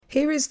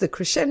Here is the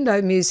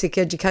Crescendo Music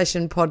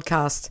Education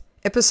Podcast,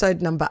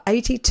 episode number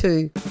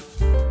 82.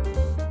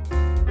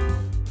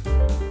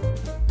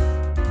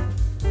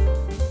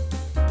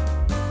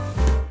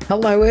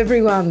 Hello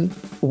everyone,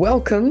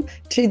 welcome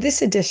to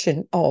this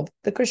edition of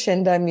the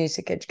Crescendo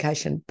Music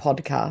Education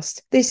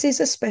Podcast. This is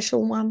a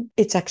special one.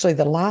 It's actually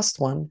the last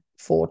one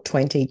for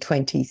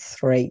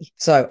 2023.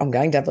 So I'm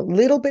going to have a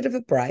little bit of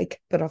a break,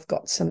 but I've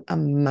got some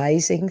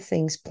amazing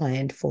things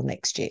planned for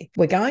next year.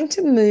 We're going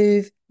to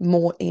move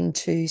more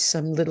into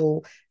some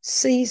little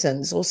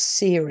seasons or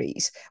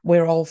series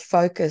where I'll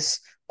focus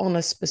on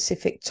a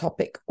specific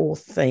topic or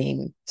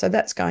theme. So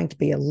that's going to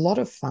be a lot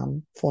of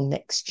fun for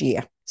next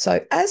year.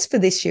 So as for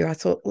this year, I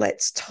thought,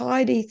 let's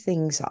tidy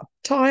things up,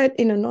 tie it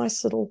in a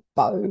nice little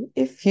bow,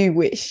 if you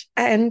wish.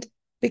 And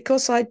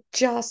because I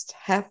just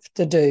have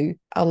to do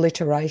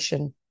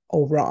alliteration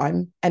or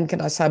rhyme, and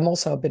can I say I'm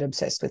also a bit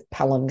obsessed with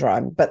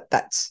palindrome, but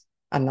that's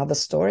another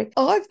story.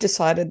 I've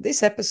decided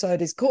this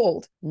episode is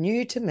called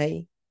New to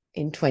Me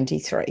in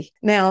 23.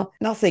 Now,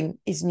 nothing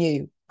is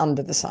new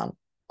under the sun.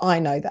 I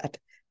know that.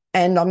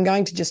 And I'm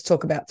going to just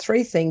talk about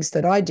 3 things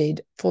that I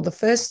did for the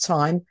first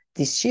time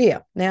this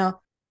year.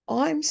 Now,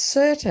 I'm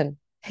certain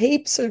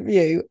heaps of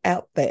you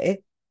out there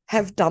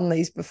have done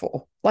these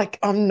before. Like,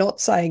 I'm not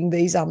saying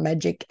these are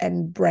magic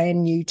and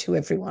brand new to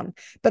everyone,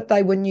 but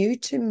they were new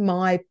to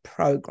my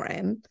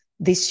program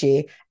this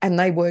year and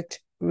they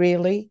worked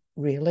really,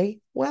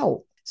 really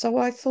well. So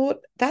I thought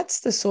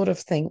that's the sort of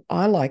thing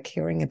I like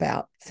hearing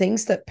about,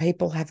 things that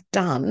people have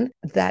done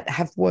that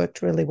have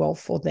worked really well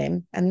for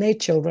them and their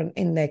children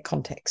in their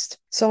context.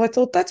 So I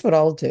thought that's what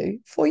I'll do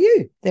for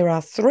you. There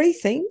are 3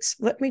 things.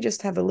 Let me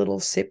just have a little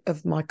sip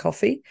of my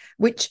coffee,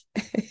 which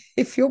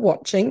if you're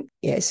watching,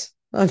 yes,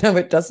 I know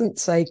it doesn't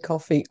say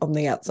coffee on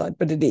the outside,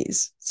 but it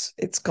is.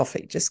 It's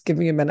coffee. Just give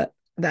me a minute.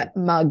 That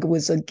mug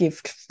was a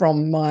gift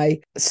from my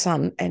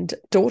son and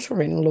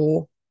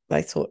daughter-in-law.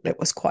 They thought it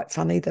was quite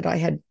funny that I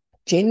had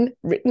gin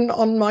written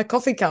on my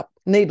coffee cup.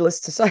 Needless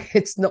to say,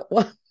 it's not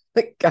one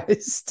that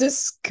goes to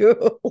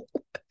school.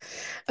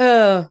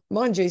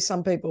 Mind you,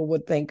 some people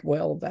would think,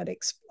 well, that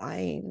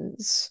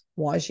explains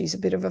why she's a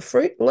bit of a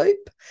Fruit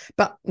Loop.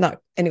 But no,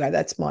 anyway,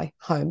 that's my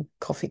home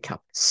coffee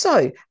cup.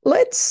 So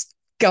let's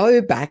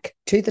go back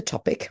to the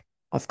topic.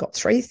 I've got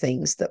 3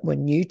 things that were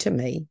new to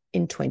me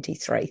in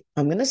 23.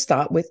 I'm going to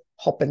start with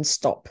hop and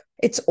stop.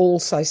 It's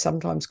also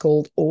sometimes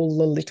called All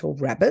the Little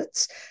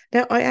Rabbits.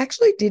 Now, I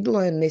actually did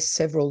learn this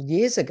several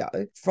years ago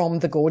from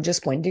the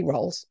gorgeous Wendy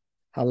Rolls.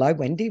 Hello,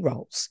 Wendy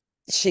Rolls.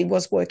 She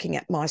was working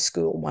at my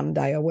school one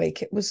day a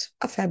week. It was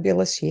a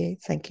fabulous year.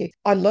 Thank you.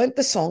 I learned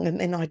the song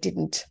and then I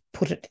didn't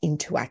put it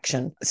into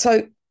action.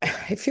 So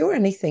if you're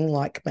anything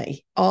like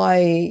me,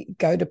 I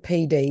go to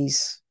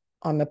PDs.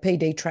 I'm a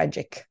PD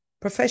tragic.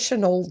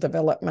 Professional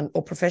development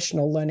or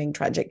professional learning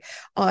tragic.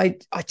 I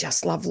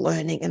just love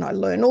learning and I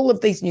learn all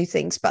of these new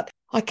things, but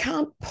I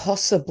can't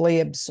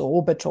possibly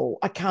absorb it all.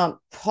 I can't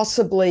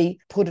possibly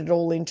put it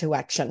all into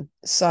action.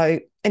 So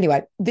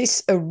anyway,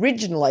 this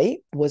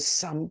originally was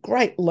some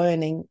great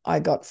learning I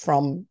got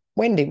from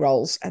Wendy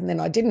Rolls, and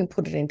then I didn't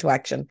put it into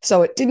action.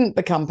 So it didn't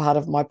become part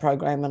of my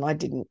program and I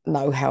didn't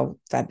know how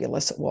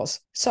fabulous it was.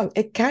 So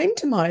it came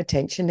to my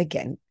attention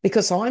again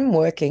because I'm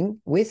working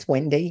with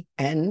Wendy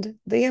and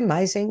the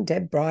amazing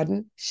Deb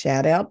Bryden.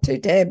 Shout out to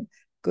Deb.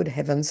 Good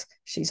heavens,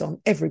 she's on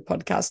every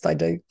podcast I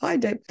do. Hi,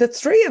 Deb. The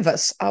 3 of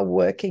us are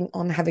working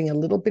on having a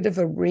little bit of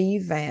a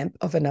revamp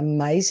of an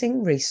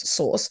amazing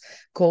resource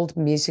called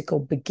Musical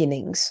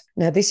Beginnings.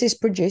 Now, this is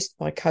produced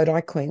by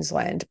Kodai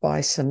Queensland by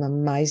some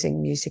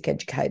amazing music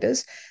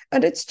educators,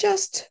 and it's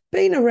just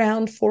been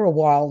around for a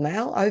while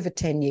now, over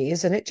 10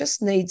 years, and it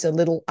just needs a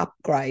little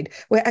upgrade.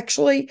 We're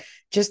actually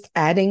just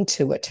adding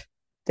to it.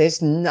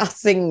 There's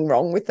nothing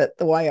wrong with it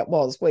the way it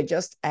was. We're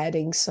just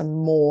adding some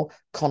more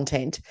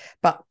content,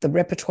 but the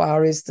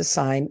repertoire is the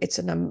same. It's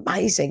an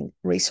amazing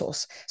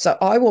resource. So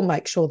I will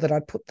make sure that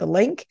I put the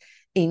link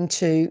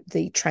into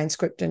the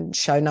transcript and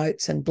show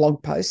notes and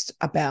blog post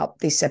about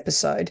this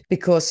episode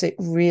because it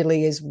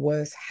really is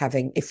worth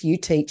having. If you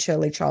teach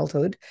early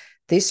childhood,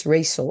 this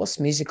resource,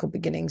 Musical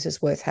Beginnings,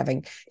 is worth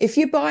having. If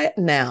you buy it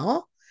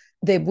now,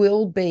 there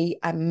will be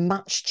a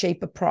much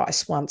cheaper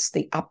price once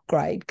the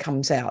upgrade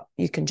comes out.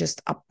 You can just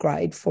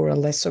upgrade for a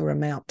lesser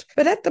amount.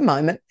 But at the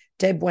moment,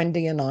 Deb,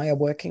 Wendy and I are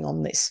working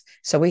on this.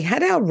 So we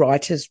had our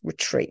writers'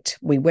 retreat.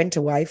 We went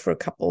away for a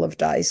couple of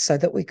days so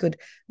that we could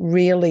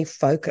really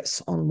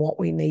focus on what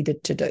we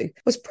needed to do. It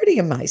was pretty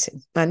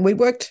amazing. And we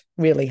worked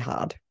really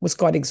hard. It was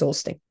quite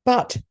exhausting.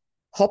 But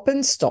hop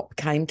and stop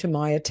came to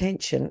my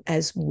attention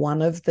as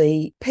one of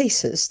the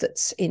pieces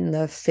that's in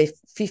the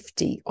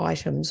 50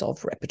 items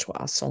of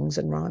repertoire, songs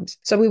and rhymes.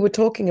 So we were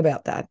talking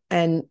about that,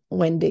 and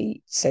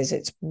Wendy says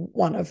it's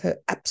one of her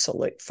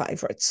absolute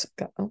favourites.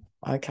 Oh,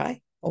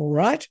 okay, all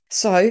right.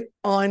 So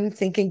I'm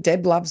thinking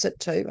Deb loves it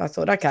too. I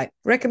thought, okay,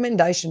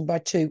 recommendation by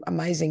 2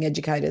 amazing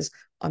educators.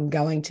 I'm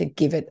going to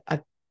give it a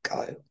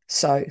go.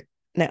 So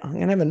now I'm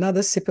going to have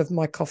another sip of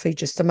my coffee,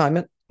 just a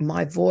moment.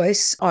 My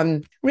voice,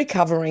 I'm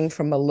recovering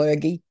from a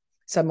lurgy,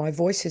 so my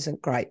voice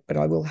isn't great, but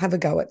I will have a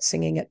go at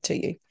singing it to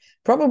you.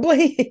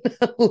 probably in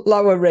a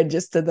lower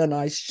register than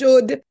I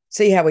should.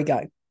 See how we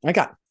go.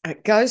 Okay,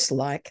 it goes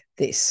like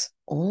this.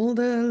 All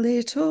the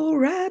little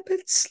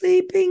rabbits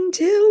sleeping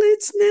till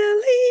it's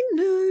nearly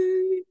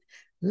noon.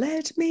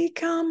 Let me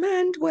come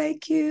and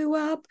wake you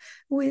up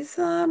with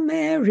a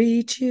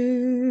merry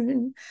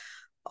tune.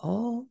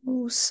 Oh,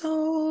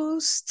 so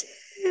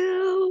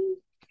still,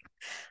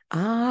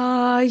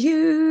 are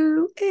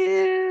you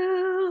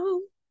ill?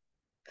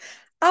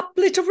 Up,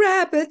 little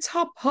rabbits,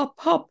 hop, hop,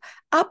 hop.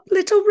 Up,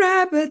 little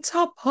rabbits,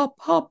 hop, hop,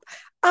 hop.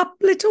 Up,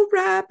 little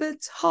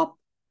rabbits, hop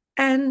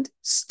and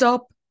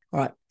stop. All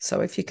right,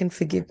 so if you can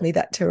forgive me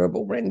that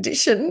terrible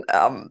rendition,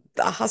 the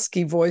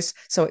husky voice.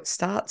 So it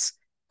starts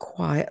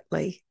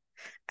quietly,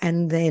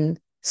 and then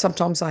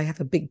sometimes I have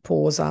a big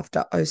pause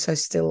after, oh, so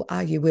still,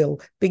 are you ill?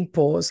 Big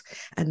pause,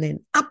 and then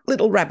up,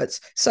 little rabbits.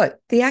 So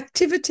the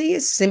activity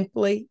is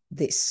simply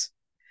this.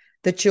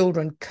 The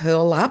children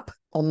curl up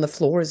on the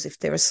floor as if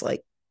they're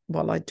asleep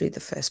while I do the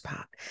first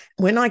part.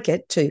 When I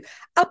get to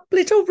up,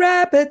 little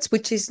rabbits,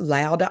 which is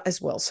louder as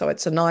well, so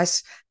it's a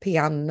nice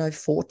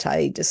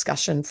pianoforte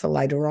discussion for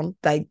later on,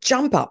 they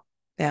jump up.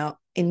 Now,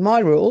 in my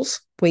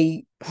rules,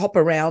 we hop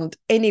around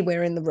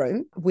anywhere in the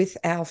room with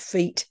our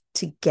feet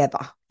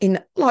together in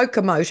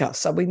locomotor.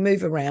 So we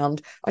move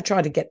around. I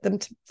try to get them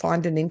to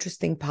find an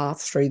interesting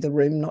path through the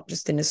room, not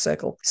just in a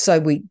circle. So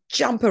we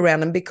jump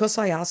around, and because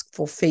I ask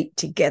for feet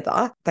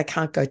together, they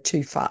can't go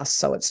too fast,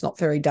 so it's not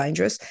very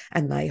dangerous.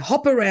 And they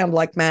hop around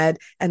like mad.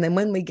 And then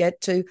when we get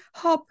to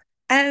hop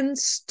and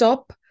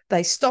stop,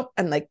 they stop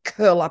and they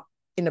curl up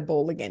in a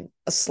ball again,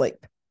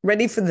 asleep,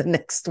 ready for the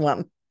next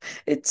one.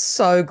 It's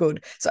so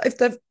good. So if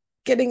they're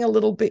getting a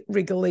little bit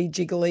wriggly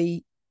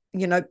jiggly,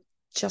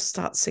 just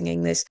start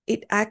singing this.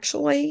 It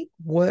actually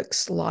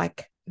works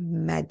like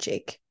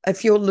magic.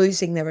 If you're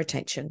losing their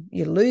attention,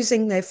 you're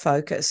losing their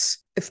focus.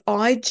 If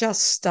I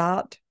just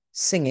start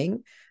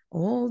singing,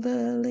 all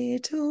the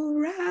little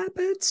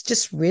rabbits,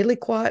 just really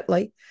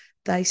quietly,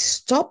 they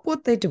stop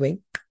what they're doing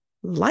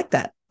like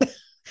that.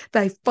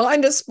 They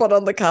find a spot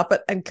on the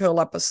carpet and curl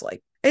up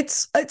asleep.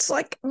 It's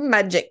like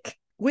magic.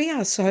 We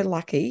are so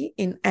lucky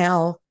in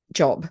our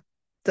job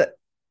that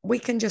we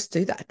can just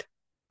do that.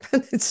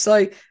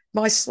 So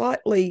my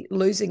slightly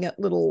losing it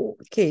little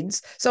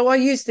kids, so I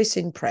use this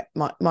in prep,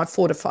 my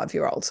 4 to 5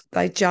 year olds,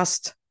 they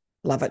just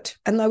love it,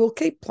 and they will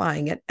keep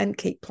playing it and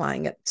keep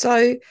playing it.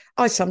 So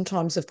I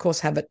sometimes, of course,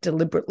 have it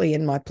deliberately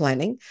in my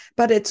planning,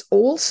 but it's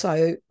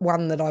also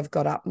one that I've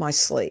got up my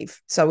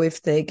sleeve. So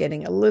if they're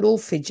getting a little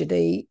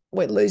fidgety,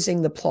 we're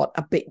losing the plot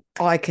a bit,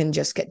 I can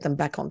just get them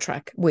back on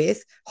track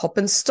with hop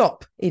and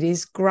stop. It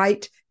is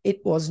great.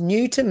 It was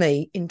new to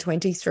me in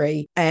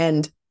 23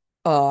 and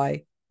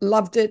I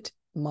loved it.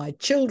 My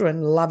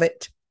children love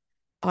it.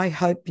 I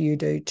hope you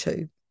do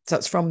too. So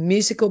it's from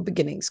Musical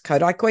Beginnings,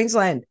 Kodai,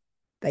 Queensland.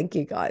 Thank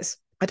you, guys.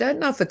 I don't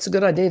know if it's a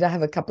good idea to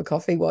have a cup of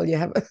coffee while you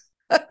have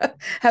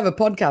a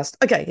podcast.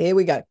 Okay, here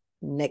we go.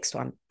 Next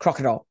one,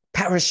 crocodile,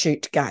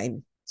 parachute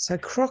game. So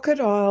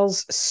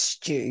Crocodile's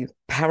Stew,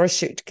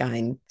 parachute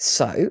game.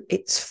 So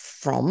it's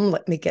from,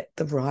 let me get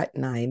the right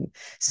name,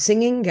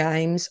 Singing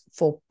Games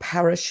for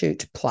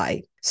Parachute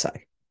Play. So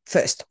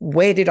first,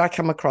 where did I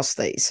come across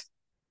these?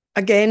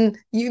 Again,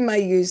 you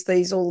may use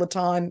these all the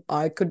time.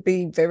 I could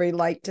be very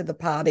late to the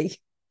party.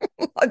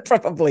 I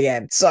probably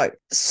am. So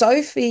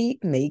Sophie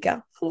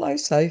Meager, hello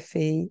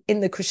Sophie, in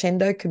the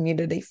Crescendo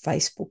Community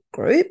Facebook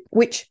group,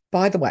 which,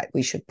 by the way,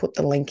 we should put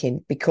the link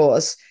in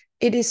because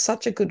it is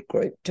such a good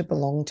group to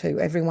belong to.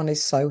 Everyone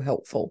is so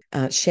helpful,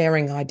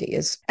 sharing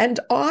ideas. And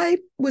I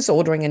was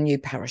ordering a new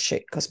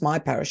parachute because my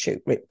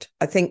parachute ripped.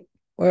 I think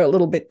we're a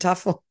little bit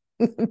tough on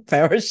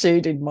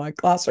parachute in my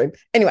classroom.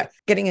 Anyway,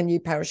 getting a new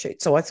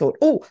parachute. So I thought,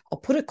 I'll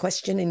put a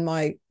question in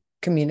my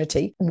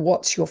community.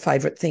 What's your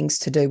favorite things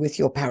to do with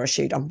your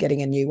parachute? I'm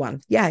getting a new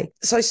one. Yay.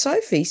 So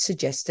Sophie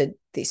suggested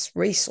this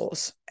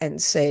resource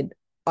and said,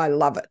 I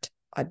love it.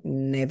 I'd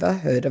never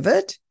heard of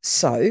it.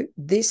 So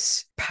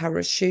this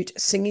parachute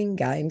singing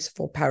games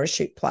for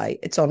parachute play,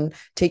 it's on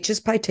Teachers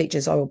Pay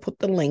Teachers. I will put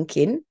the link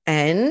in.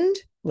 And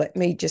let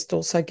me just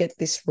also get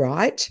this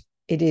right.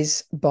 It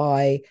is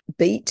by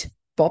Beat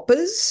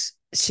Boppers.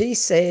 She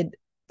said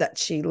that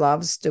she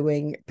loves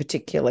doing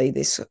particularly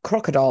this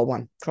crocodile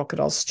one,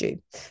 crocodile stew.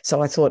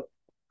 So I thought,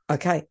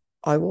 okay,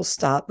 I will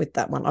start with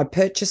that one. I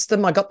purchased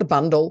them. I got the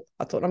bundle.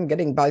 I thought I'm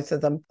getting both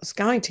of them. I was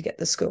going to get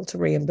the school to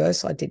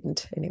reimburse. I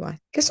didn't anyway.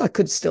 Guess I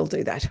could still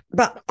do that.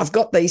 But I've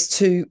got these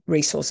two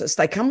resources.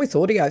 They come with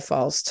audio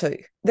files too.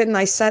 Then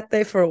they sat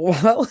there for a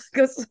while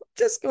because I've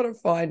just got to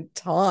find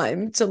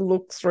time to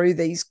look through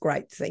these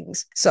great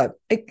things. So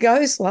it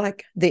goes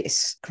like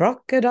this.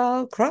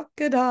 Crocodile,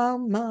 crocodile,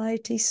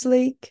 mighty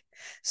sleek,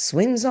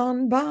 swims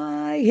on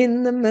by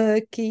in the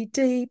murky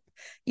deep.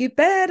 You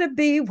better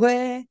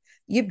beware.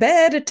 You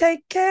better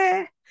take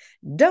care.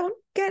 Don't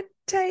get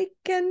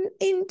taken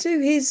into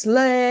his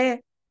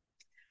lair.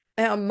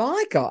 Now,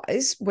 my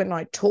guys, when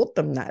I taught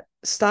them that,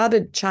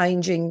 started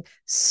changing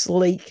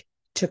sleek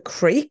to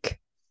creek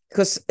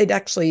because it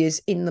actually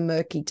is in the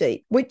murky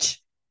deep, which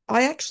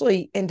I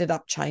actually ended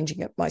up changing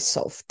it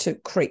myself to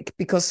creek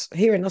because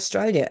here in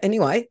Australia,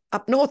 anyway,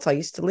 up north, I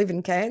used to live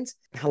in Cairns.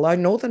 Hello,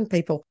 northern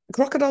people.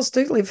 Crocodiles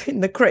do live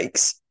in the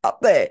creeks up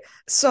there.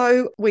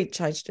 So we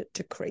changed it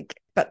to creek.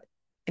 But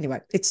anyway,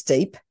 it's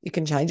deep. You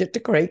can change it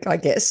to creek, I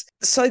guess.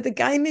 So the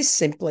game is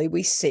simply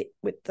we sit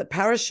with the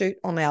parachute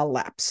on our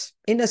laps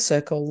in a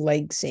circle,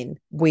 legs in.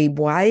 We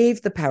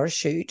wave the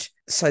parachute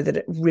so that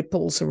it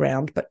ripples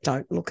around, but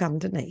don't look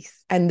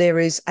underneath. And there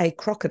is a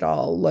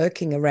crocodile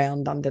lurking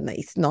around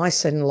underneath,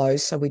 nice and low,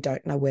 so we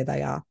don't know where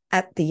they are.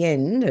 At the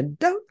end, and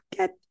don't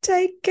get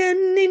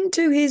taken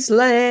into his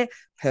lair,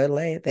 her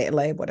lair, their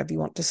lair, whatever you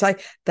want to say,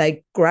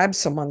 they grab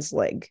someone's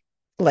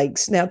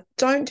legs. Now,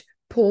 don't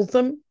pull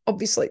them.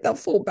 Obviously, they'll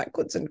fall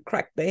backwards and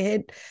crack their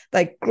head.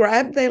 They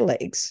grab their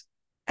legs,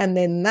 and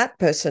then that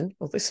person,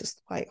 well, this is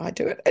the way I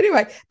do it.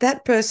 Anyway,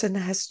 that person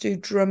has to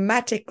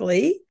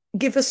dramatically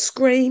give a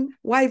scream,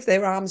 wave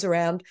their arms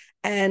around,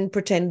 and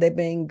pretend they're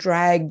being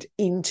dragged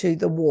into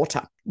the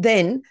water.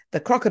 Then the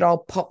crocodile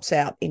pops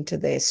out into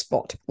their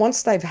spot.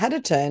 Once they've had a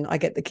turn, I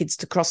get the kids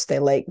to cross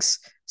their legs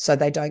so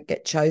they don't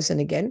get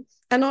chosen again.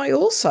 And I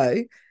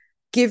also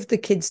give the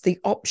kids the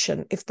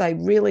option, if they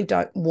really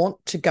don't want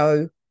to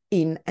go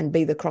in and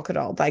be the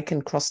crocodile, they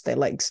can cross their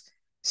legs,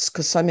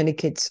 because so many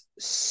kids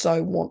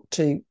so want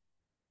to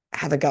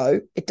have a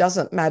go. It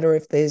doesn't matter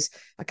if there's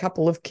a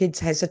couple of kids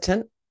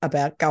hesitant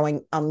about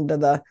going under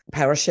the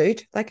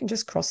parachute, they can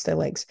just cross their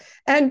legs.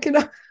 And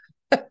can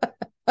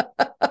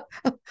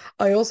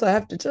I also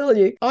have to tell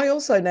you, I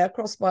also now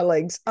cross my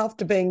legs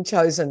after being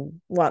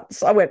chosen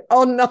once. I went,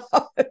 oh no.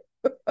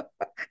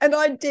 And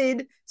I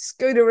did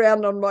scoot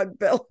around on my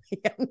belly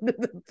under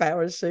the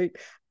parachute,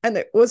 and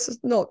it was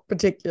not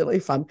particularly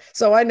fun.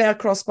 So I now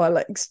cross my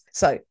legs.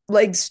 So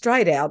legs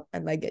straight out,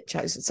 and they get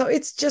chosen. So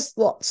it's just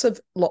lots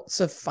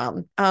of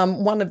fun.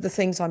 One of the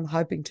things I'm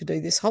hoping to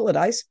do this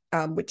holidays,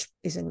 which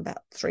is in about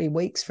 3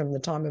 weeks from the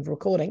time of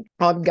recording,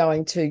 I'm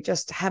going to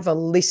just have a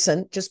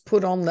listen, just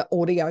put on the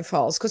audio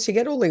files, because you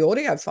get all the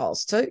audio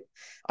files too.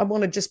 I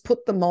want to just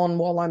put them on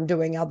while I'm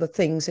doing other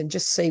things and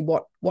just see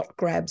what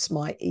grabs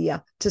my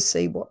ear to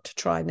see what to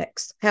try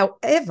next.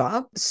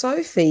 However,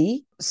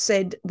 Sophie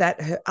said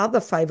that her other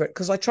favourite,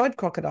 because I tried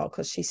crocodile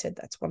because she said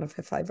that's one of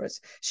her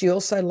favourites. She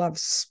also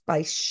loves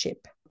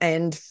spaceship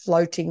and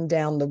floating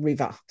down the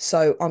river.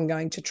 So I'm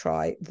going to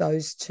try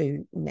those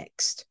two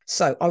next.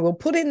 So I will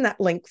put in that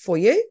link for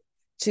you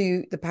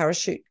to the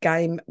parachute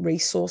game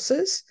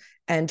resources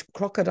and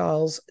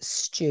Crocodile's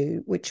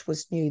Stew, which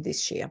was new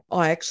this year.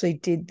 I actually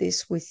did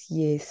this with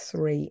year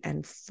 3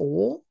 and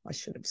 4. I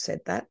should have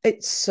said that.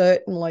 It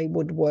certainly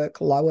would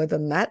work lower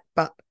than that,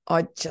 but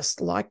I'd just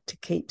like to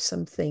keep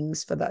some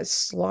things for those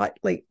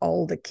slightly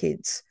older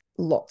kids.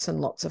 Lots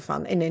and lots of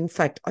fun. And in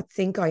fact, I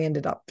think I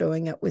ended up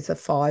doing it with a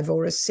 5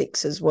 or a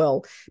 6 as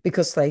well,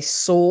 because they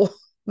saw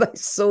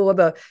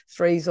the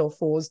 3s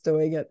or 4s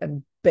doing it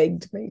and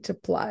begged me to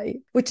play,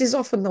 which is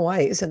often the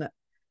way, isn't it?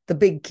 The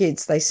big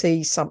kids, they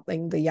see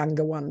something the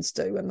younger ones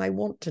do and they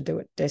want to do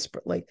it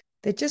desperately.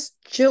 They're just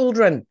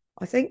children.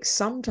 I think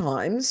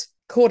sometimes,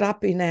 caught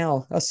up in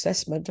our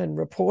assessment and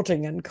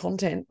reporting and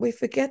content, we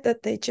forget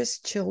that they're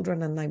just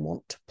children and they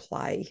want to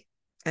play.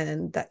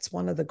 And that's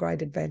one of the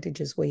great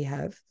advantages we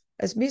have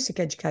as music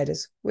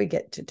educators. We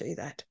get to do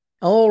that.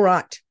 All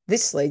right.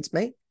 This leads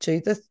me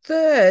to the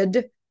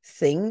third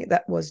thing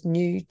that was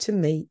new to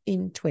me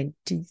in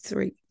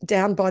 23,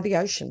 Down by the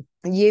Ocean.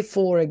 Year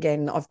 4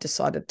 again, I've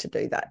decided to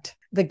do that.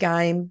 The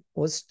game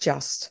was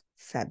just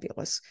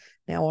fabulous.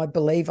 Now, I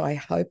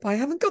hope I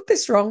haven't got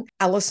this wrong.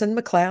 Alison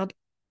McLeod.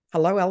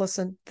 Hello,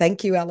 Alison.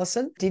 Thank you,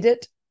 Alison. Did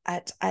it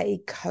at a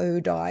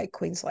Kodai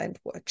Queensland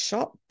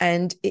workshop,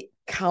 and it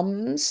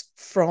comes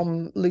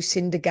from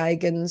Lucinda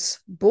Gagan's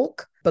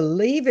book.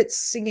 Believe it's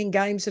Singing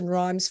Games and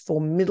Rhymes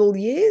for Middle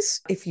Years.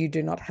 If you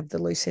do not have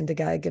the Lucinda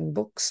Gagan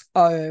books,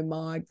 oh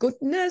my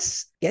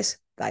goodness. Yes,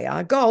 they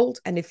are gold.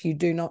 And if you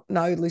do not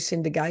know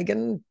Lucinda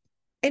Gagan,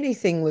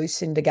 anything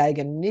Lucinda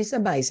Gagan is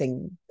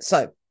amazing.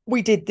 So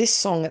we did this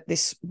song at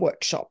this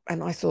workshop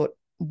and I thought,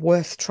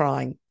 worth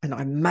trying. And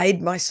I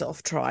made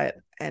myself try it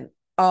and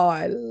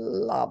I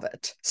love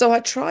it. So I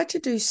try to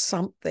do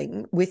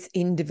something with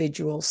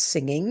individual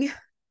singing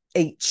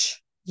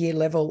each year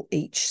level,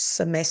 each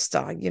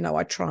semester. You know,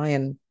 I try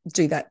and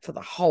do that for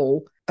the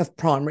whole of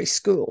primary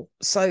school.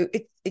 So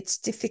it's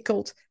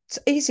difficult. It's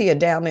easier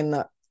down in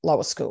the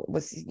lower school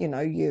with, you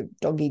know, your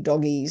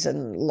doggies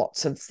and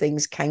lots of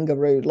things,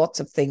 kangaroo, lots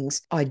of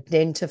things,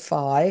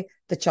 identify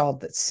the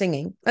child that's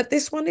singing. But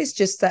this one is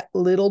just that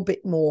little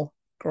bit more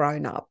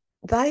grown up.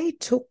 They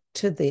took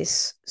to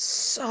this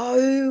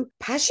so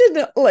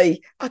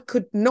passionately. I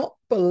could not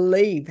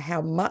believe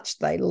how much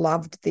they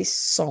loved this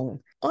song.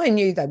 I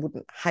knew they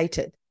wouldn't hate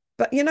it.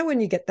 But you know, when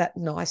you get that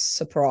nice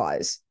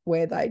surprise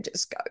where they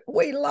just go,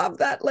 we love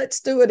that, let's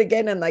do it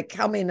again. And they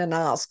come in and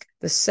ask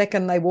the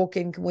second they walk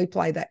in, can we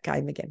play that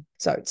game again?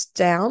 So it's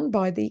Down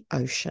by the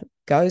Ocean.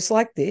 Goes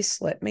like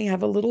this. Let me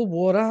have a little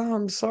water.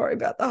 I'm sorry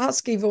about the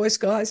husky voice,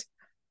 guys.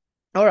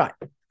 All right.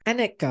 And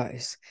it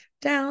goes,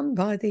 down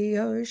by the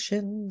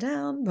ocean,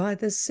 down by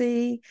the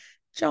sea,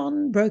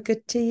 John broke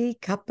a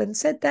teacup and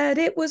said that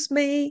it was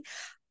me.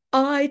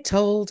 I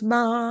told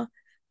Ma,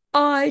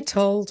 I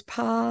told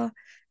Pa.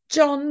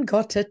 John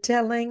got a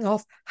telling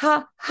off.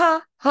 Ha,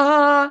 ha,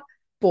 ha.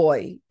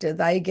 Boy, do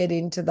they get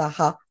into the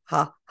ha,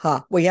 ha,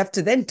 ha. We have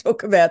to then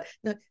talk about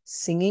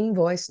singing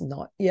voice,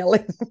 not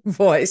yelling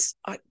voice.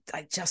 I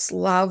just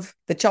love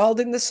the child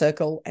in the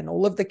circle and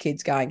all of the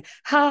kids going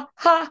ha,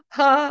 ha,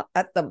 ha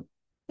at them.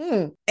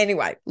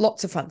 Anyway,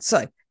 lots of fun.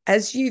 So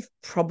as you've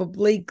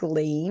probably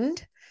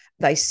gleaned,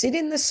 they sit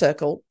in the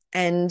circle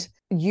and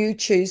you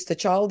choose the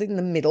child in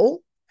the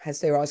middle, has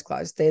their eyes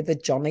closed. They're the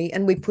Johnny,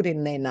 and we put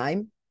in their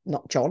name,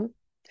 not John,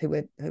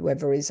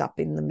 whoever is up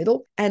in the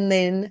middle. And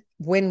then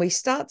when we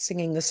start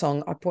singing the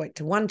song, I point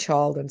to one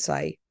child and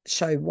say,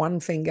 show one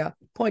finger,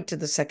 point to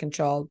the second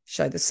child,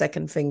 show the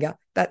second finger.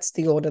 That's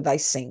the order they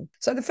sing.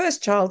 So the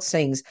first child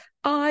sings,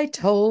 I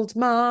told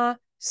Ma.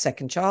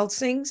 Second child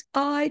sings,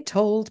 I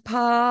told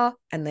Pa.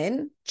 And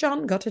then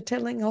John got a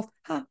telling off,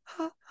 ha,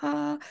 ha,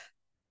 ha.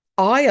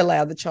 I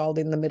allow the child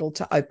in the middle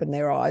to open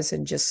their eyes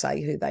and just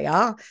say who they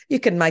are. You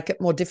can make it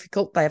more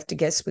difficult. They have to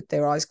guess with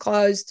their eyes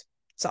closed.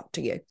 It's up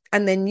to you.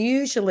 And then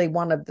usually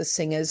one of the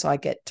singers I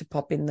get to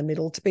pop in the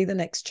middle to be the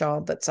next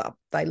child that's up.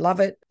 They love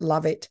it,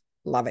 love it,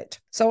 love it.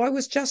 So I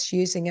was just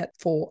using it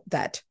for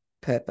that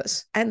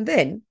purpose. And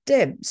then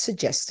Deb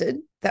suggested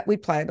that we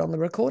play it on the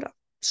recorder.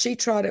 She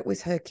tried it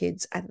with her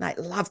kids and they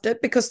loved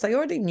it because they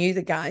already knew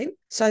the game.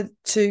 So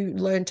to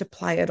learn to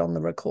play it on the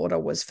recorder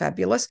was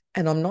fabulous.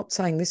 And I'm not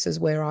saying this is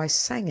where I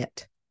sang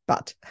it,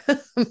 but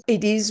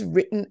it is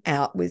written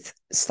out with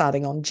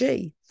starting on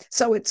G.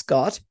 So it's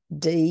got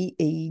D,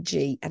 E,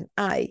 G, and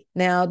A.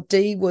 Now,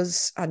 D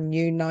was a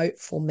new note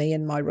for me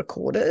and my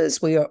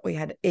recorders. We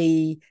had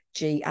E,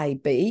 G, A,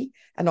 B,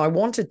 and I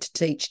wanted to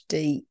teach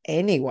D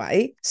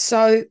anyway.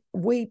 So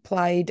we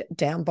played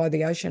Down by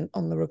the Ocean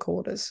on the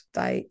recorders.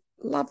 They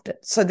loved it.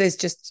 So there's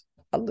just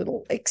a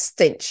little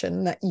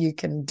extension that you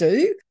can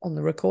do on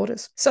the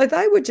recorders. So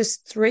they were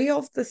just three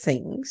of the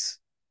things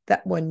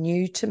that were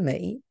new to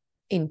me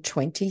in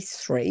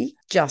 23,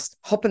 just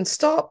Hop and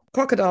Stop,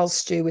 Crocodile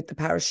Stew with the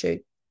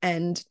Parachute,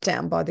 and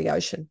Down by the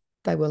Ocean.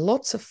 They were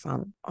lots of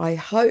fun. I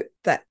hope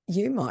that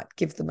you might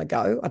give them a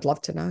go. I'd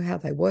love to know how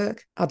they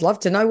work. I'd love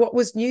to know what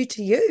was new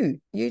to you.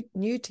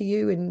 New to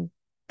you in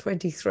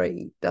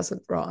 23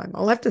 doesn't rhyme.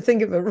 I'll have to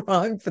think of a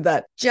rhyme for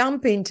that.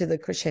 Jump into the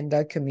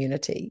Crescendo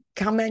community.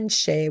 Come and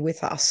share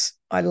with us.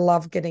 I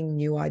love getting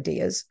new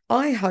ideas.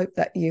 I hope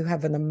that you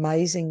have an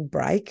amazing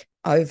break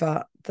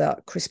over the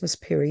Christmas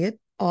period.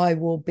 I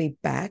will be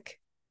back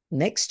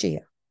next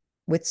year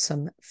with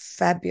some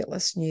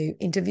fabulous new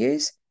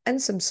interviews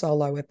and some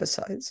solo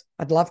episodes.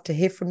 I'd love to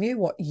hear from you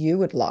what you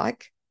would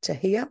like to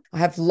hear. I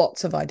have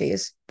lots of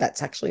ideas.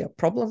 That's actually a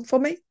problem for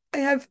me. I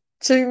have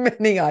too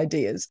many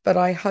ideas, but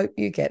I hope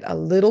you get a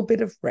little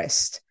bit of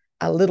rest,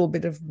 a little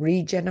bit of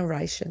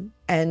regeneration,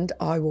 and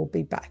I will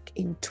be back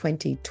in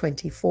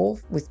 2024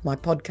 with my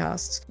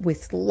podcasts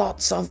with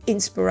lots of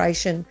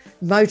inspiration,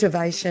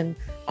 motivation,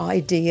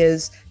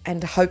 ideas,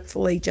 and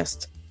hopefully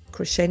just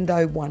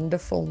crescendo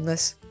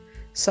wonderfulness.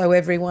 So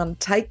everyone,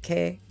 take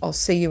care. I'll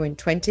see you in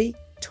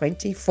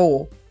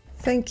 2024.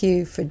 Thank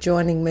you for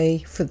joining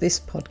me for this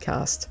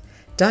podcast.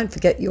 Don't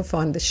forget you'll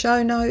find the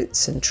show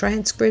notes and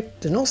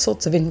transcript and all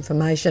sorts of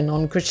information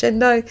on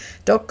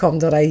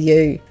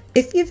crescendo.com.au.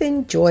 If you've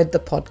enjoyed the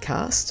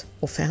podcast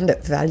or found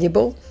it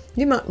valuable,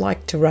 you might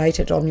like to rate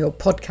it on your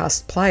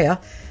podcast player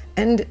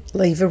and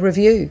leave a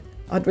review.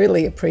 I'd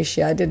really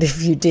appreciate it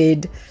if you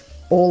did.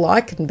 All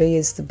I can be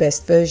is the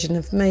best version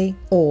of me.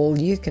 All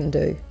you can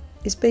do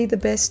is be the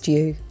best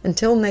you.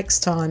 Until next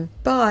time,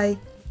 bye.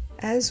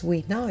 As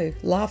we know,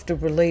 laughter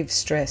relieves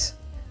stress.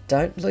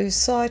 Don't lose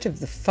sight of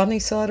the funny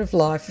side of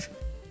life.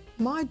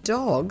 My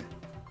dog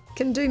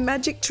can do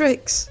magic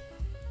tricks.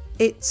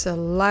 It's a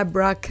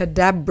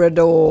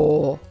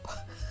Labracadabrador.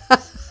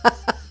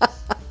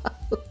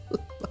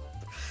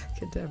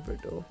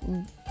 Cadabrador.